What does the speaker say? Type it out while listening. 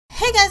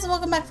Hey guys,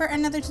 welcome back for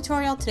another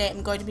tutorial. Today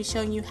I'm going to be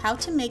showing you how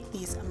to make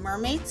these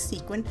mermaid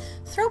sequin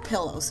throw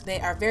pillows.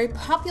 They are very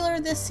popular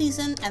this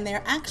season and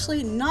they're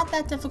actually not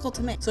that difficult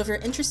to make. So if you're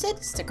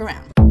interested, stick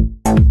around.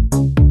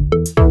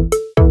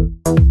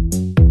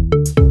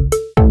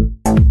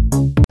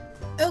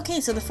 Okay,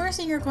 so the first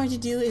thing you're going to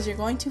do is you're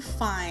going to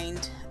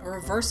find a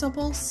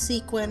reversible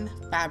sequin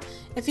fabric.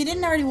 If you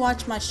didn't already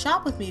watch my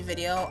shop with me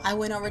video, I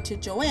went over to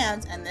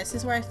Joann's and this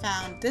is where I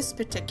found this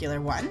particular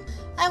one.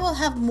 I will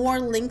have more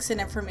links and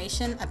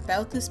information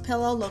about this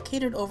pillow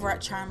located over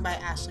at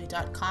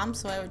charmbyashley.com,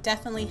 so I would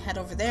definitely head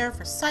over there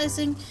for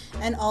sizing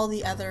and all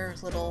the other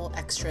little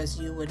extras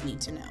you would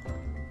need to know.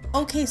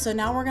 Okay, so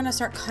now we're gonna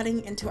start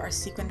cutting into our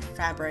sequin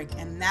fabric,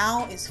 and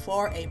now is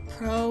for a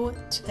pro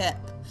tip.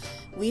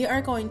 We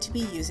are going to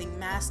be using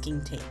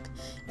masking tape,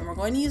 and we're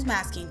going to use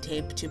masking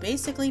tape to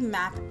basically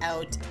map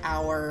out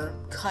our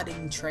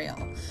cutting trail.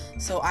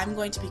 So I'm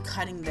going to be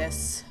cutting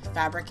this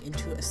fabric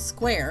into a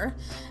square,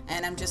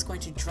 and I'm just going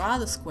to draw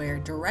the square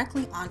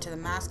directly onto the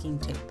masking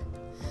tape.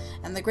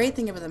 And the great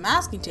thing about the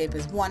masking tape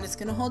is, one, it's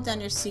going to hold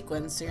down your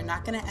sequins, so you're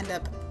not going to end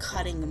up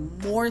cutting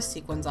more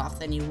sequins off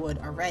than you would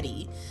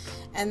already.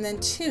 And then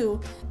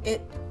two,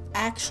 it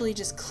actually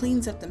just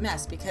cleans up the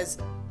mess, because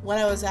when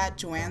I was at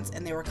Joann's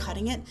and they were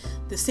cutting it,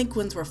 the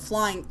sequins were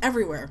flying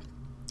everywhere.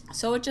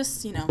 So it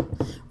just,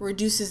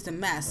 reduces the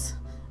mess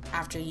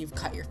after you've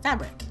cut your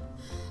fabric.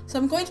 So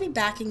I'm going to be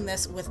backing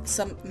this with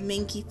some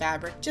minky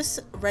fabric,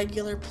 just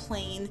regular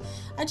plain.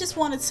 I just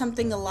wanted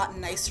something a lot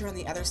nicer on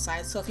the other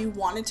side, so if you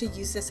wanted to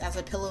use this as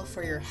a pillow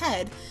for your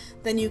head,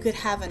 then you could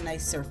have a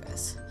nice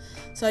surface.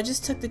 So I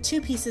just took the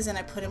two pieces and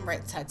I put them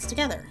right sides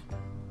together.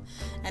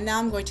 And now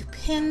I'm going to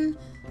pin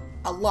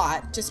a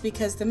lot, just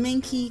because the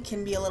minky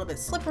can be a little bit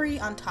slippery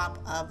on top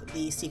of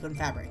the sequin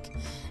fabric.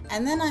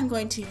 And then I'm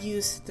going to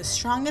use the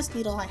strongest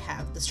needle I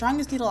have. The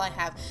strongest needle I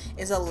have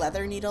is a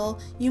leather needle.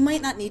 You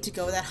might not need to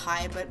go that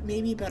high, but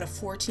maybe about a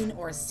 14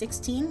 or a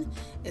 16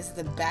 is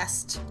the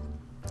best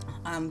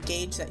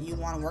gauge that you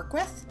want to work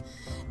with.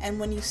 And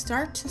when you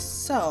start to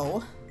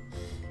sew,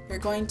 you're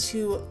going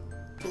to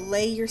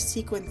lay your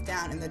sequins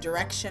down in the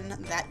direction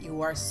that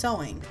you are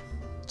sewing,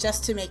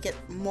 just to make it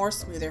more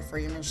smoother for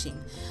your machine.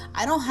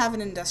 I don't have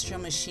an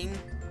industrial machine,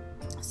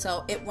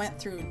 so it went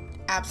through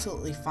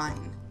absolutely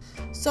fine.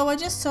 So I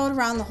just sewed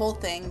around the whole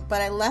thing,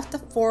 but I left a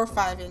 4 or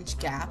 5 inch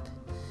gap,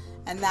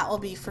 and that will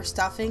be for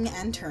stuffing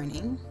and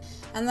turning.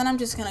 And then I'm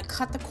just gonna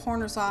cut the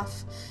corners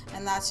off,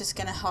 and that's just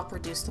gonna help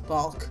reduce the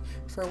bulk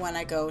for when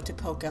I go to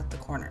poke out the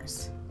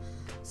corners.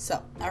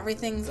 So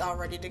everything's all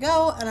ready to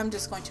go, and I'm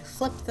just going to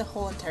flip the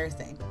whole entire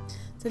thing.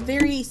 It's a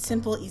very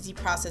simple, easy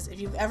process. If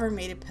you've ever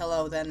made a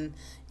pillow, then,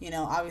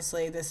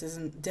 obviously this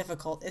isn't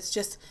difficult. It's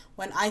just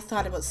when I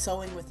thought about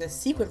sewing with this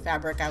sequin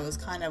fabric, I was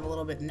kind of a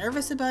little bit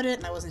nervous about it,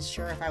 and I wasn't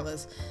sure if I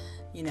was,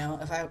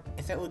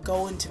 if it would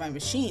go into my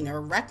machine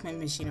or wreck my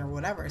machine or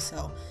whatever.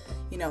 So,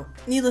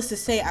 needless to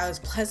say, I was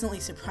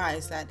pleasantly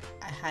surprised that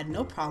I had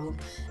no problem,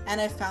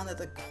 and I found that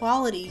the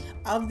quality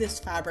of this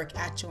fabric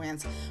at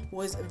Joann's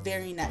was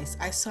very nice.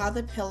 I saw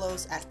the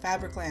pillows at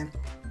Fabricland,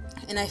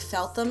 and I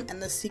felt them,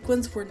 and the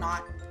sequins were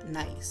not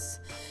nice.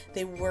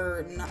 They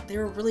were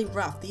really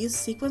rough. These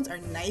sequins are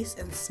nice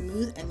and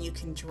smooth, and you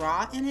can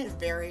draw in it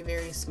very,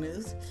 very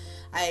smooth.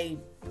 I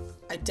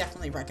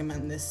definitely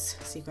recommend this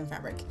sequin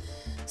fabric.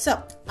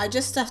 So I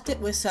just stuffed it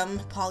with some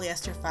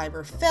polyester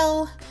fiber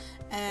fill,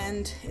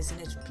 and isn't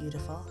it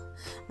beautiful?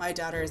 My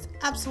daughter is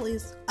absolutely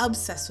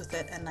obsessed with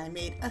it, and I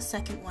made a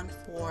second one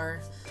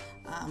for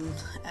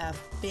a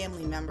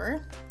family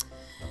member.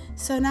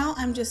 So now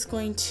I'm just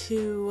going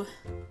to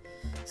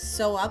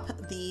sew up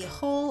the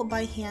hole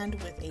by hand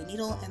with a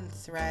needle and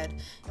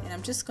thread, and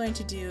I'm just going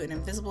to do an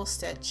invisible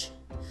stitch.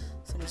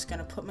 So I'm just going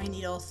to put my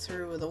needle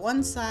through the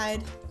one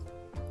side,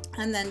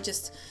 and then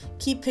just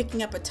keep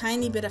picking up a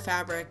tiny bit of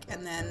fabric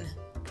and then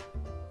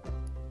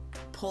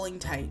pulling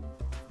tight.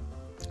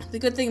 The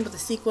good thing about the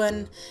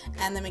sequin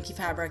and the minky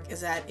fabric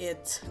is that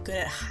it's good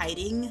at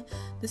hiding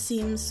the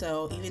seams,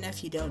 so even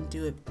if you don't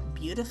do it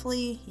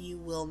beautifully, you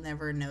will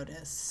never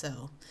notice.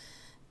 So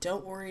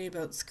don't worry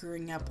about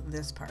screwing up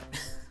this part.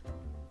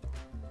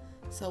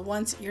 So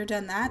once you're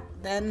done that,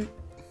 then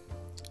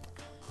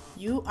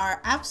you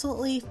are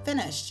absolutely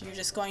finished. You're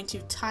just going to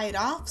tie it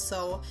off.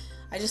 So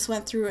I just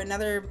went through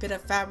another bit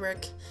of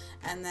fabric,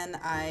 and then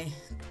I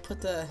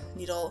put the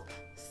needle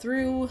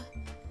through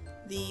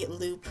the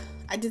loop.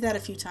 I did that a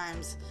few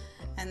times,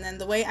 and then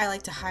the way I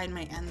like to hide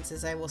my ends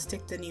is I will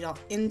stick the needle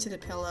into the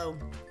pillow,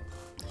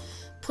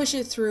 push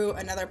it through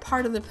another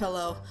part of the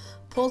pillow,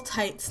 pull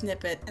tight,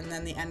 snip it, and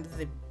then the end of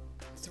the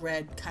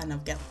thread kind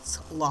of gets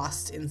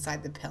lost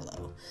inside the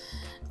pillow,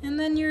 and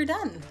then you're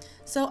done.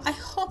 So I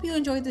hope you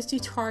enjoyed this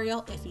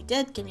tutorial. If you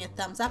did, give me a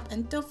thumbs up,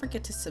 and don't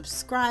forget to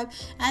subscribe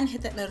and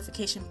hit that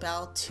notification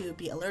bell to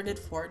be alerted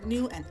for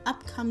new and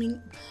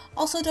upcoming.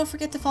 Also, don't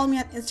forget to follow me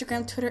on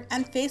Instagram, Twitter,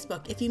 and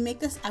Facebook. If you make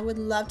this, I would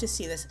love to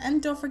see this,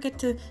 and don't forget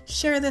to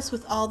share this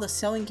with all the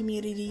sewing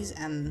communities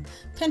and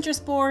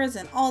Pinterest boards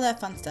and all that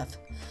fun stuff.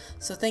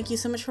 So thank you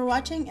so much for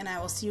watching, and I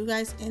will see you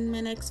guys in my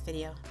next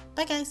video.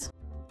 Bye guys!